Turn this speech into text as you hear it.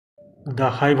The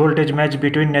high voltage match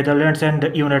between Netherlands and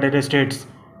the United States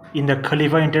in the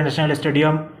Khalifa International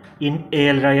Stadium in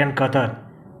Al Rayyan, Qatar.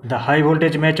 The high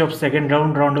voltage match of second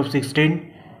round of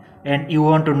 16, and you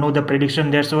want to know the prediction,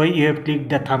 that's why you have clicked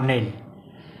the thumbnail.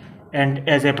 And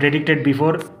as I predicted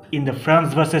before, in the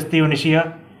France versus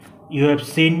Tunisia, you have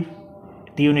seen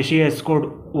Tunisia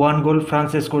scored 1 goal,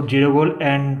 France scored 0 goal,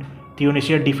 and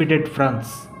Tunisia defeated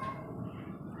France.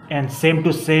 And same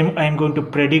to same I am going to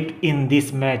predict in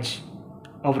this match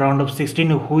of round of 16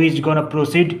 who is gonna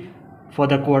proceed for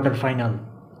the quarter final.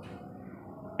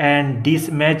 And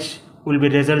this match will be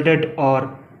resulted,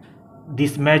 or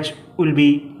this match will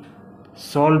be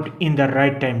solved in the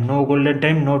right time. No golden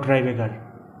time, no tiebreaker.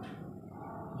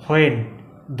 When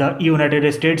the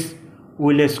United States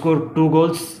will score 2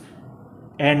 goals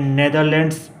and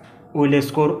Netherlands will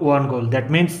score 1 goal. That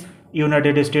means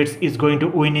United States is going to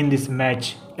win in this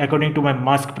match according to my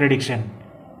mask prediction.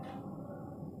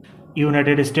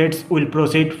 United States will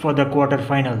proceed for the quarter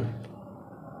final,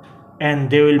 and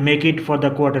they will make it for the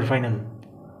quarter final,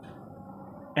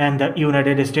 and the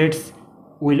United States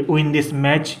will win this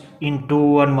match in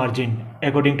 2-1 margin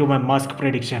according to my mask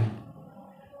prediction.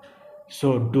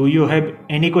 So do you have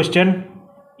any question?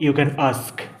 You can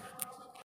ask.